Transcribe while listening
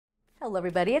Hello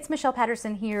everybody, it's Michelle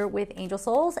Patterson here with Angel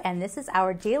Souls, and this is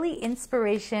our daily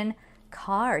inspiration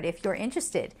card. If you're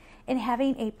interested in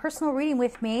having a personal reading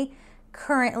with me,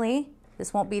 currently,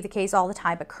 this won't be the case all the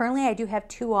time, but currently I do have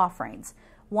two offerings.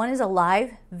 One is a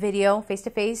live video,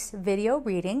 face-to-face video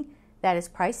reading that is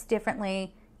priced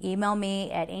differently. Email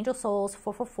me at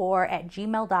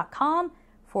angelsouls444@gmail.com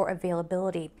for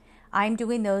availability. I'm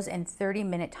doing those in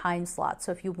 30-minute time slots,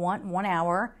 so if you want 1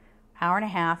 hour, hour and a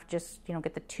half, just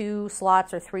get the 2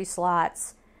 slots or 3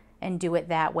 slots and do it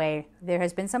that way. There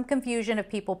has been some confusion of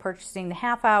people purchasing the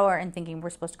half hour and thinking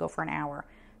we're supposed to go for an hour.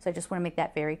 So I just want to make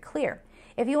that very clear.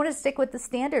 If you want to stick with the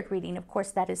standard reading, of course,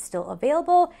 that is still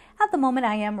available. At the moment,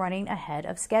 I am running ahead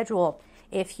of schedule.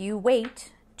 If you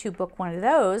wait to book one of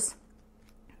those,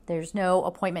 there's no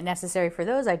appointment necessary for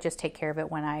those. I just take care of it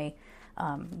when I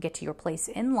get to your place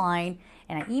in line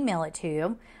and I email it to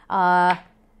you.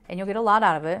 And you'll get a lot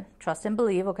out of it. Trust and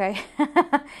believe, okay?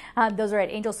 Those are at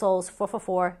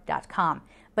angelsouls444.com.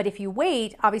 But if you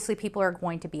wait, obviously people are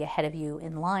going to be ahead of you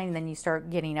in line, and then you start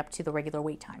getting up to the regular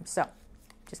wait time. So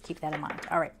just keep that in mind.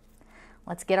 All right,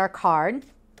 let's get our card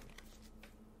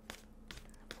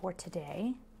for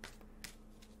today.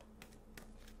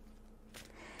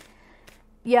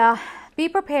 Yeah, be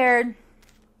prepared.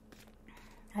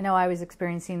 I know I was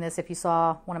experiencing this if you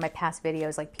saw one of my past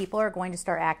videos. Like, people are going to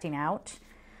start acting out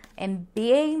and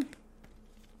being,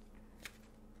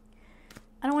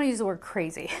 I don't want to use the word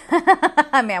crazy.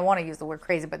 I mean, I want to use the word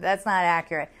crazy, but that's not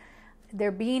accurate.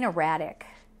 They're being erratic.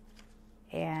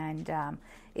 And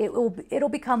it'll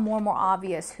become more and more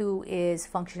obvious who is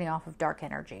functioning off of dark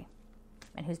energy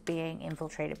and who's being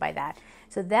infiltrated by that.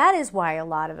 So that is why a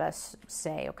lot of us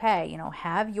say, okay,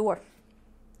 have your,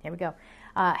 here we go,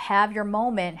 have your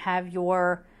moment, have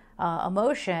your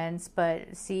emotions,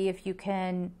 but see if you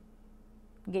can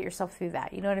get yourself through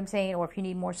that. You know what I'm saying? Or if you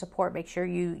need more support, make sure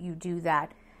you do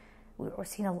that. We're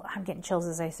seeing I'm getting chills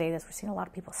as I say this. We're seeing a lot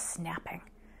of people snapping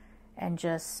and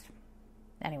just,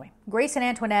 anyway. Grace and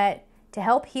Antoinette, to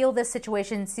help heal this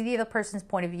situation, see the other person's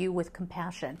point of view with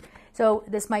compassion. So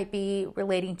this might be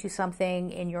relating to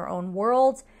something in your own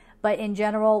world, but in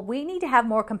general, we need to have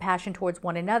more compassion towards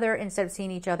one another instead of seeing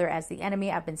each other as the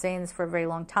enemy. I've been saying this for a very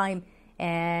long time,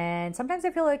 and sometimes I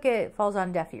feel like it falls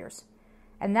on deaf ears.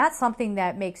 And that's something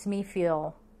that makes me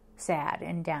feel sad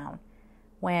and down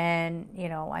when,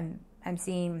 I'm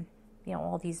seeing,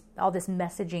 all this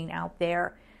messaging out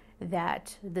there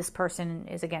that this person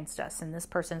is against us and this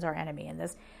person's our enemy and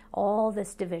all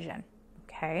this division,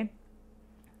 okay?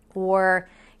 Or,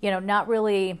 not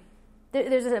really,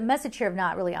 there's a message here of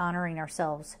not really honoring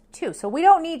ourselves too. So we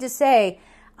don't need to say,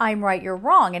 I'm right, you're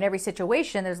wrong. In every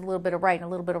situation, there's a little bit of right and a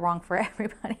little bit of wrong for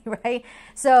everybody, right?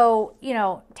 So,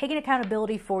 taking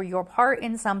accountability for your part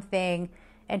in something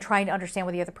and trying to understand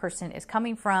where the other person is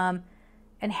coming from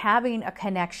and having a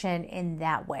connection in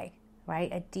that way,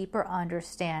 right? A deeper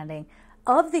understanding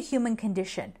of the human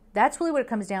condition. That's really what it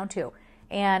comes down to.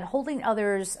 And holding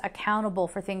others accountable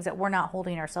for things that we're not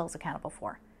holding ourselves accountable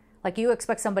for. Like, you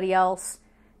expect somebody else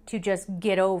to just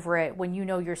get over it when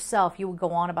yourself, you would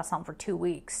go on about something for 2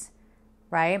 weeks,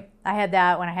 right? I had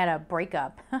that when I had a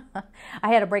breakup. I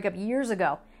had a breakup years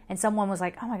ago, and someone was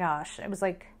like, oh my gosh, it was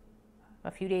like a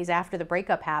few days after the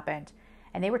breakup happened,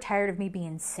 and they were tired of me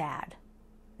being sad.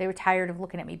 They were tired of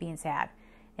looking at me being sad,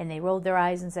 and they rolled their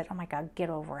eyes and said, oh my God, get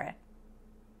over it.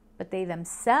 But they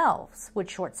themselves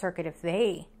would short circuit if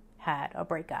they had a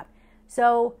breakup.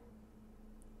 So,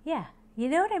 yeah. You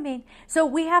know what I mean? So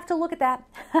we have to look at that.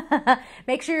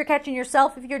 Make sure you're catching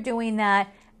yourself if you're doing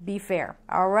that. Be fair.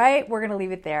 All right? We're going to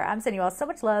leave it there. I'm sending you all so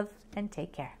much love, and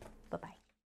take care.